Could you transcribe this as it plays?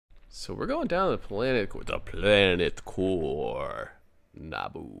So we're going down to the planet core.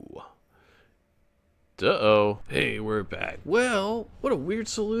 Naboo. Uh-oh. Hey, we're back. Well, what a weird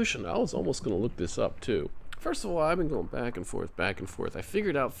solution. I was almost going to look this up, too. First of all, I've been going back and forth, back and forth. I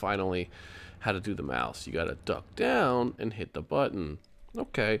figured out finally how to do the mouse. You got to duck down and hit the button.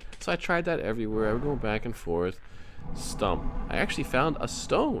 Okay, so I tried that everywhere. I was going back and forth. Stump. I actually found a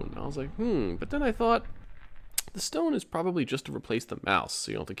stone. I was like, but then I thought the stone is probably just to replace the mouse,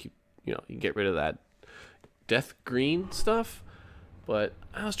 so you don't have to keep, you get rid of that death green stuff. But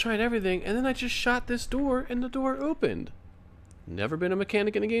I was trying everything, and then I just shot this door, and the door opened. Never been a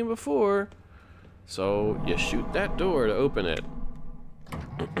mechanic in a game before, so you shoot that door to open it.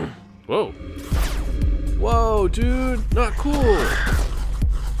 Whoa. Whoa, dude, not cool.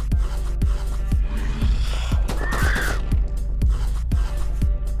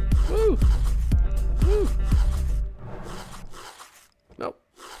 Woo. Woo. Nope.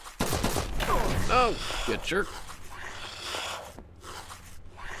 No, you jerk.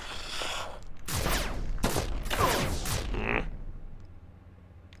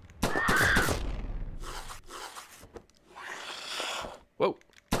 Whoa.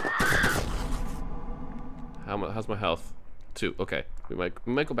 How's my health? 2. Okay. We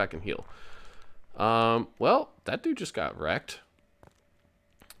might go back and heal. Well, that dude just got wrecked.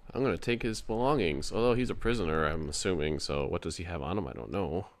 I'm gonna take his belongings. Although he's a prisoner, I'm assuming, so what does he have on him? I don't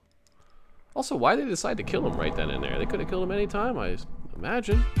know. Also, why did they decide to kill him right then and there? They could have killed him any time, I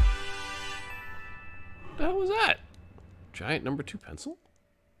imagine. What the hell was that? Giant number 2 pencil?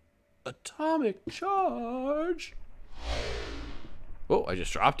 Atomic charge! Oh, I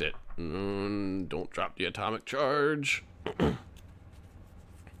just dropped it. Don't drop the atomic charge.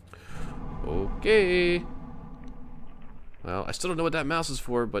 Okay. Well, I still don't know what that mouse is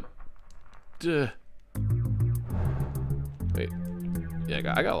for, but... Wait. Yeah,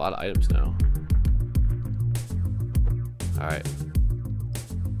 I got a lot of items now. Alright.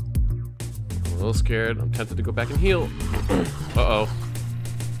 I'm a little scared. I'm tempted to go back and heal. Uh-oh.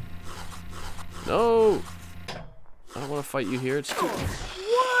 No! I don't want to fight you here. It's too...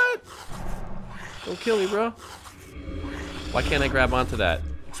 What? Don't kill me, bro. Why can't I grab onto that?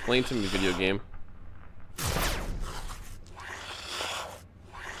 Explain to me, video game.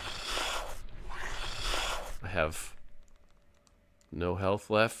 I have no health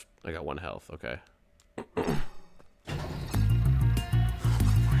left. I got 1 health. Okay.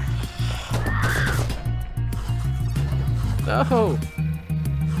 No!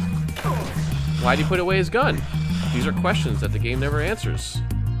 Why'd he put away his gun? These are questions that the game never answers.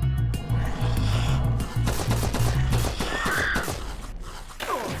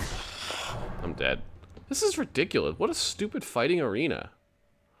 I'm dead. This is ridiculous. What a stupid fighting arena.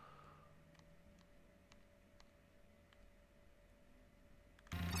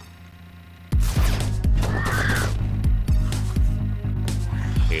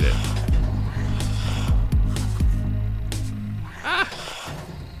 Hate it. Ah!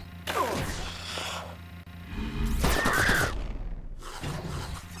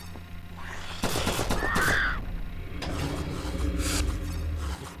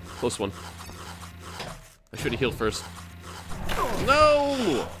 Close one. I should have healed first.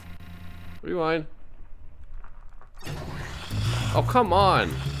 No! Rewind. Oh, come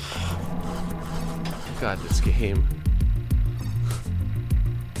on. God, this game.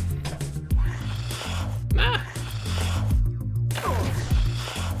 Ah!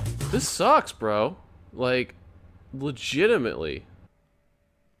 This sucks, bro. Like, legitimately.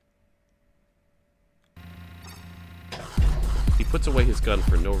 He puts away his gun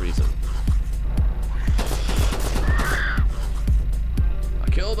for no reason. I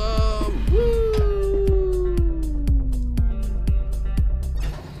killed him! Woo!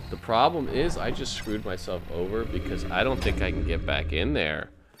 The problem is I just screwed myself over because I don't think I can get back in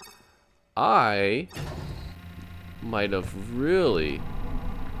there. I might have really...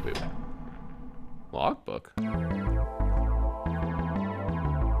 Wait. Logbook?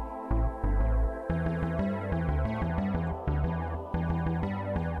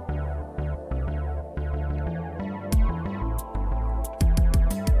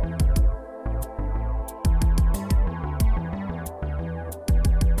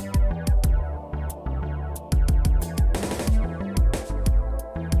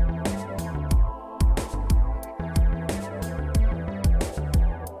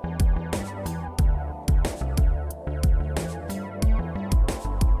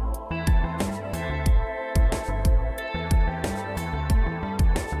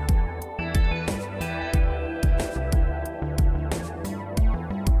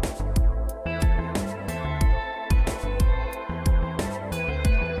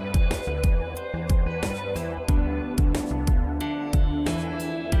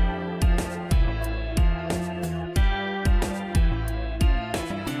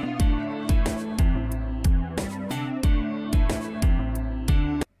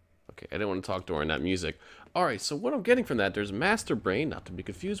 didn't want to talk during that music. Alright, so what I'm getting from that, there's Master Brain, not to be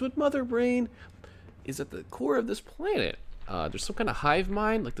confused with Mother Brain, is at the core of this planet. There's some kind of hive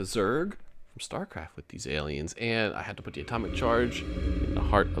mind, like the Zerg from StarCraft with these aliens, and I had to put the atomic charge in the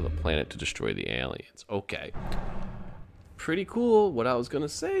heart of the planet to destroy the aliens. Okay. Pretty cool. What I was going to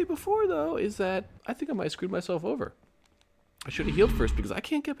say before, though, is that I think I might have screwed myself over. I should have healed first because I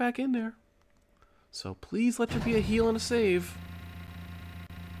can't get back in there. So please let there be a heal and a save.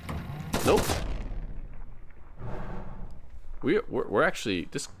 Nope. We're actually,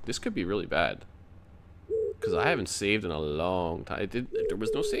 this could be really bad. Because I haven't saved in a long time. There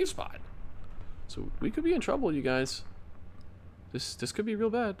was no save spot. So we could be in trouble, you guys. This could be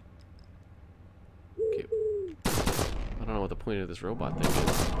real bad. Okay. I don't know what the point of this robot thing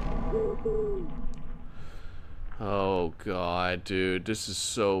is. Oh god, dude, this is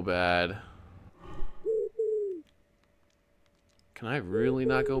so bad. Can I really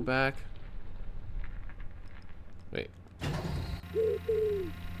not go back? Wait.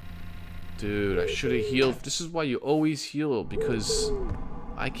 Dude, I should have healed. This is why you always heal, because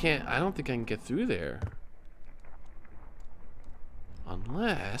I don't think I can get through there.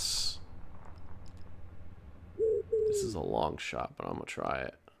 Unless... This is a long shot, but I'm gonna try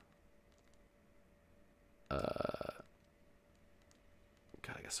it. God,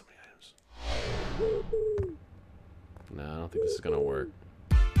 I got so many items. No, I don't think this is gonna work.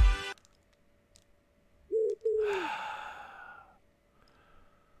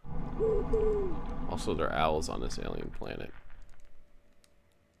 Also, there are owls on this alien planet.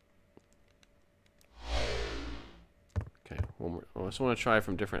 Okay, one more. I just want to try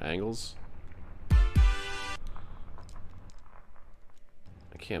from different angles.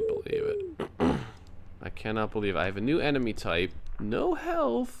 I can't believe it. I cannot believe I have a new enemy type. No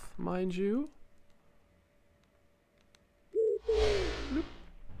health, mind you. Bloop.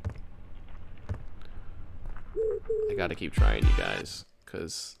 I gotta keep trying, you guys,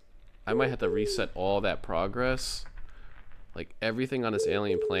 because I might have to reset all that progress. Like, everything on this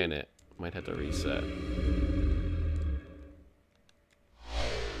alien planet might have to reset.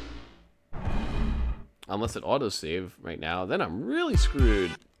 Unless it autosave right now, then I'm really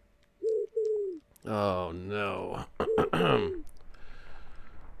screwed. Oh no. Oh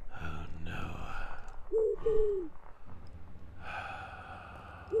no.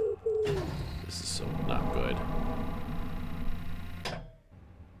 This is so not good.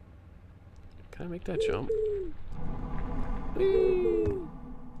 Can I make that jump? Whee!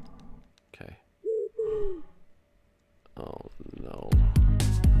 Okay. Oh no.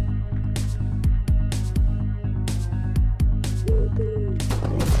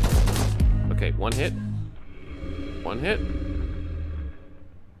 Okay, one hit. One hit.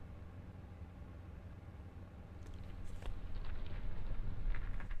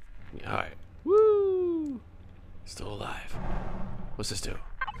 Alright. Woo! Still alive. What's this do?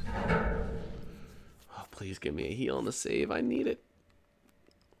 Oh, please give me a heal and a save. I need it.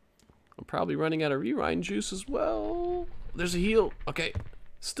 I'm probably running out of rewind juice as well. There's a heal. Okay.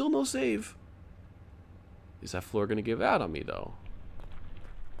 Still no save. Is that floor gonna give out on me though?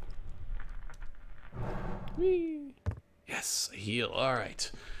 Whee. Yes, a heal.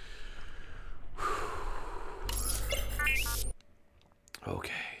 Alright.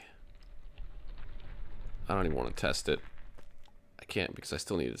 Okay. I don't even want to test it. I can't because I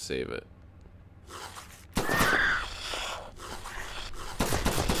still need to save it.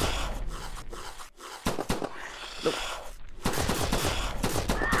 Nope.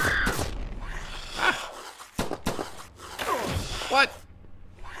 Ah. What?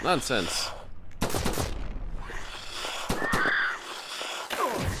 Nonsense.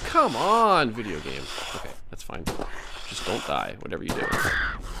 Come on, video game. Okay, that's fine. Just don't die, whatever you do.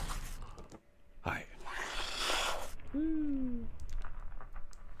 Hi.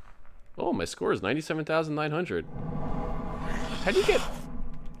 Oh, my score is 97,900. How do you get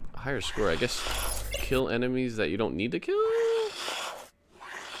a higher score? I guess kill enemies that you don't need to kill?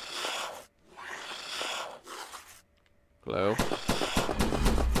 Hello?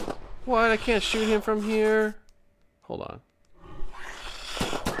 What? I can't shoot him from here? Hold on.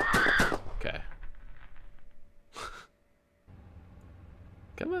 Okay.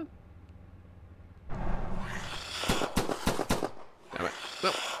 Come on. Damn it.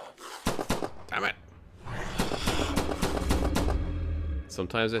 No. Damn it.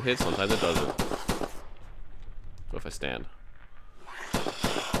 Sometimes it hits, sometimes it doesn't. What if I stand?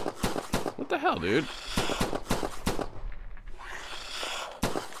 What the hell, dude?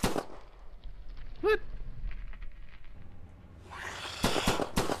 What?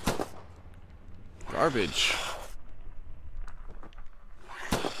 Garbage.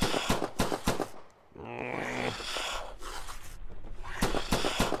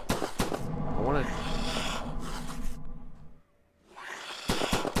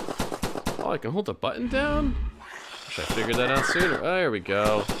 can hold the button down? Wish I figured that out sooner. Oh, there we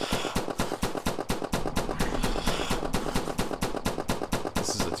go.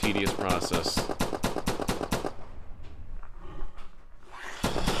 This is a tedious process.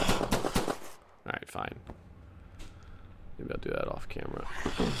 Alright, fine. Maybe I'll do that off camera.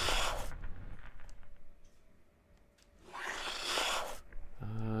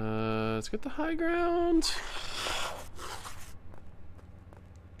 Let's get the high ground.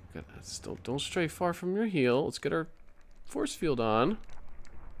 Don't stray far from your heel. Let's get our force field on.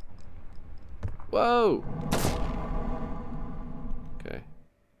 Whoa! Okay.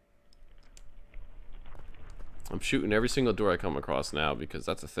 I'm shooting every single door I come across now because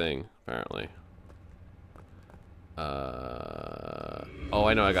that's a thing, apparently. Oh,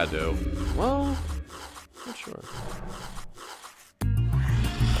 I know I gotta do. Well, not sure.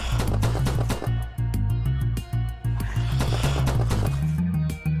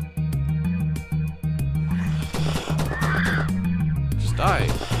 Just die.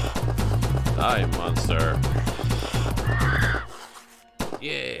 Die, monster.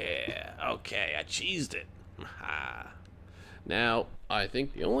 Yeah. Okay, I cheesed it. Now, I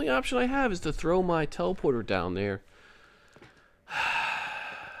think the only option I have is to throw my teleporter down there.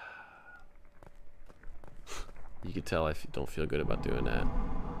 You can tell I don't feel good about doing that.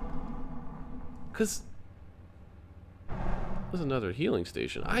 Because there's another healing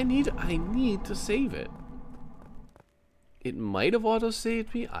station. I need to save it. It might have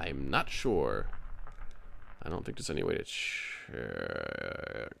auto-saved me. I'm not sure. I don't think there's any way to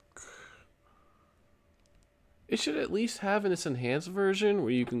check. It should at least have in this enhanced version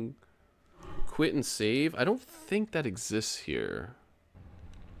where you can quit and save. I don't think that exists here.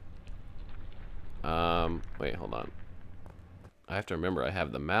 Wait, hold on. I have to remember I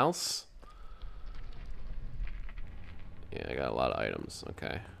have the mouse. Yeah, I got a lot of items.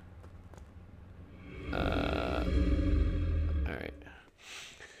 Okay. Alright.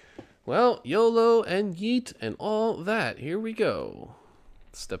 Well, YOLO and yeet and all that. Here we go.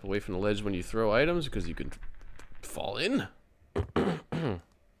 Step away from the ledge when you throw items because you can fall in. Here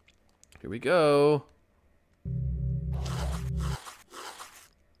we go.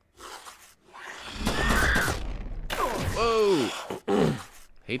 Whoa!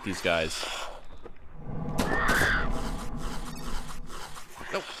 Hate these guys.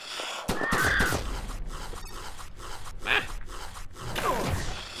 Nope. Ah.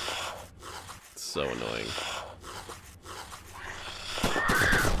 So annoying.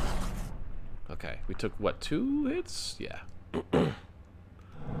 Okay, we took what, 2 hits? Yeah.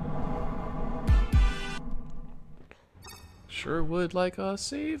 Sure would like a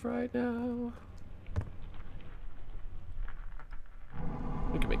save right now.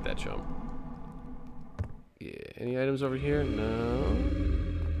 We can make that jump. Yeah, any items over here? No.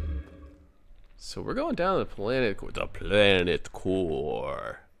 So we're going down to the planet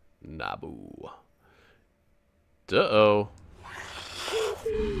core. Naboo. Uh-oh.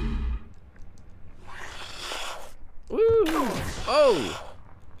 Woo! Oh!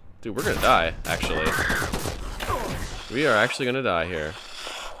 Dude, we're gonna die, actually. We are actually gonna die here.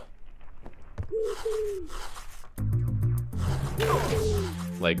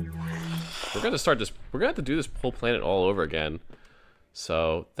 Like, we're gonna start this. We're gonna have to do this whole planet all over again.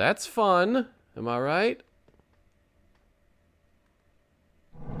 So, that's fun. Am I right?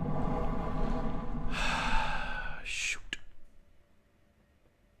 Shoot.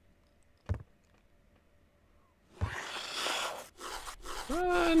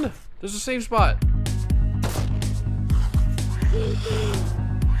 Run! There's a safe spot.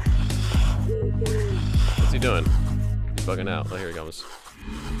 What's he doing? He's bugging out. Oh, here he comes.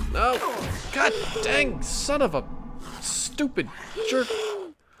 No! God dang, son of a stupid jerk.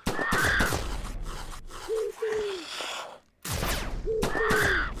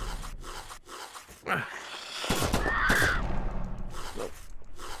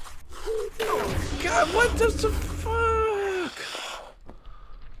 God, what the fuck?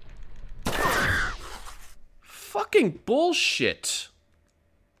 Fucking bullshit.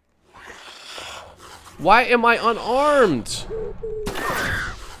 Why am I unarmed?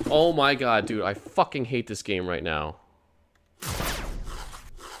 Oh my god, dude, I fucking hate this game right now.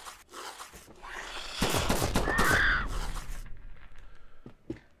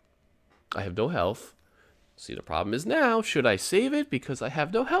 I have no health. See, the problem is now, should I save it? Because I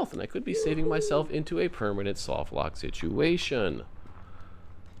have no health, and I could be saving myself into a permanent soft lock situation.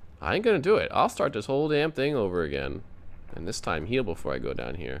 I ain't gonna do it. I'll start this whole damn thing over again. And this time heal before I go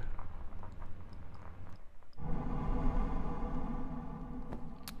down here.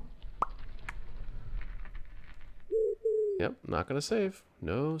 Yep, not gonna save.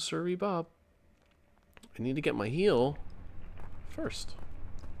 No, sirree, Bob. I need to get my heal first.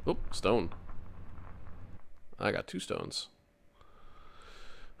 Oh, stone. I got 2 stones.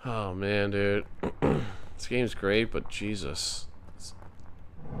 Oh man, dude. This game's great, but Jesus.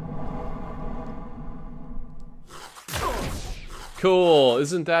 Cool.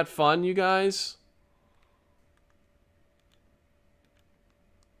 Isn't that fun, you guys?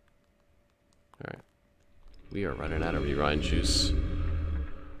 Alright. We are running out of rewind juice.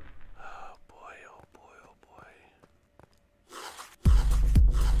 Oh boy, oh boy, oh boy.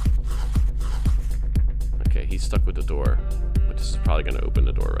 Okay, he's stuck with the door. But this is probably going to open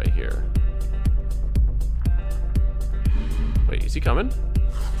the door right here. Wait, is he coming?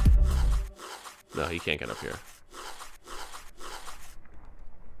 No, he can't get up here.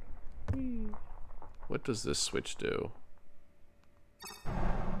 What does this switch do?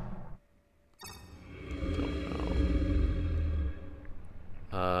 Don't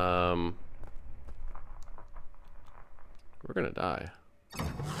know. We're gonna die.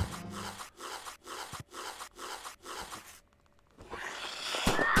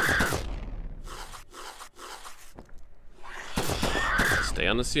 Stay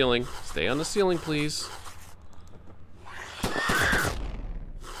on the ceiling. Stay on the ceiling, please.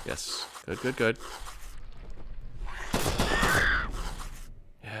 Yes. Good, good, good.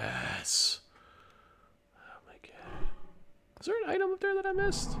 Yes. Oh my god. Is there an item up there that I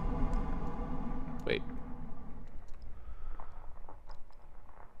missed? Wait.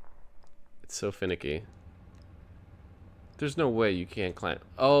 It's so finicky. There's no way you can't climb.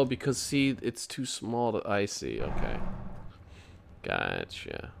 Oh, because see, it's too small to... I see, okay.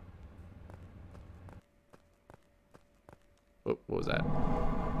 Gotcha. Oh, what was that?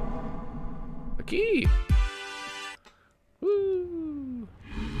 A key! Woo!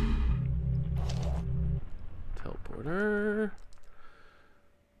 Teleporter.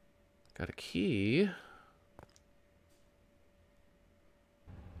 Got a key.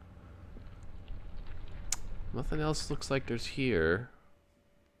 Nothing else looks like there's here.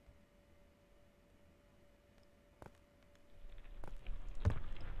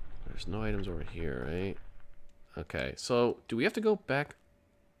 There's no items over here, right? Okay, so do we have to go back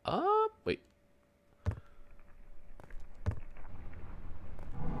up? Wait.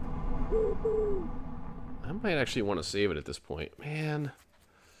 I might actually want to save it at this point. Man.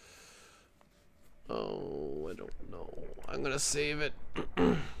 Oh, I don't know. I'm gonna save it.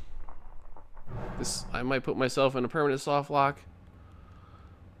 I might put myself in a permanent soft lock.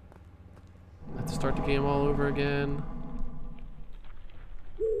 I have to start the game all over again.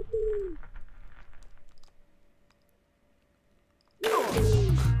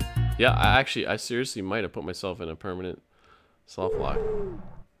 Yeah, I seriously might have put myself in a permanent soft lock.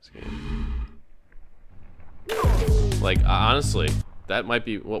 This game. Like, honestly, that might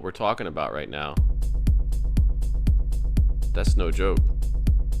be what we're talking about right now. That's no joke.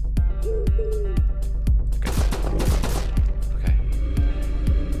 Okay.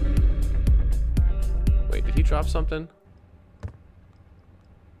 Wait, did he drop something?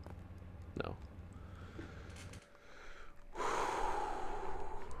 No.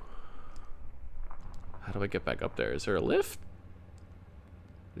 How do I get back up there? Is there a lift?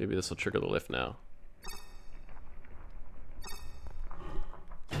 Maybe this will trigger the lift now.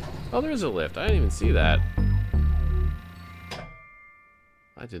 Oh, there is a lift. I didn't even see that.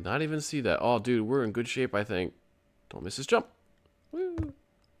 I did not even see that. Oh, dude, we're in good shape, I think. Don't miss this jump. Woo.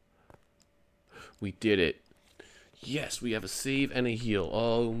 We did it. Yes, we have a save and a heal.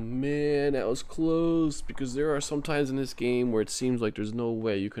 Oh, man, that was close. Because there are some times in this game where it seems like there's no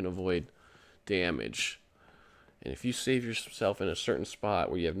way you can avoid damage. And if you save yourself in a certain spot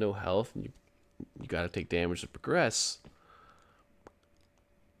where you have no health, and you got to take damage to progress.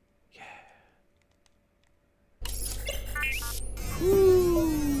 Yeah.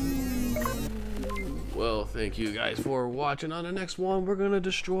 Well, thank you guys for watching. On the next one, we're going to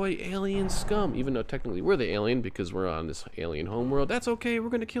destroy alien scum. Even though technically we're the alien because we're on this alien homeworld. That's okay. We're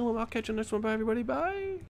going to kill them. I'll catch you next one. Bye, everybody. Bye.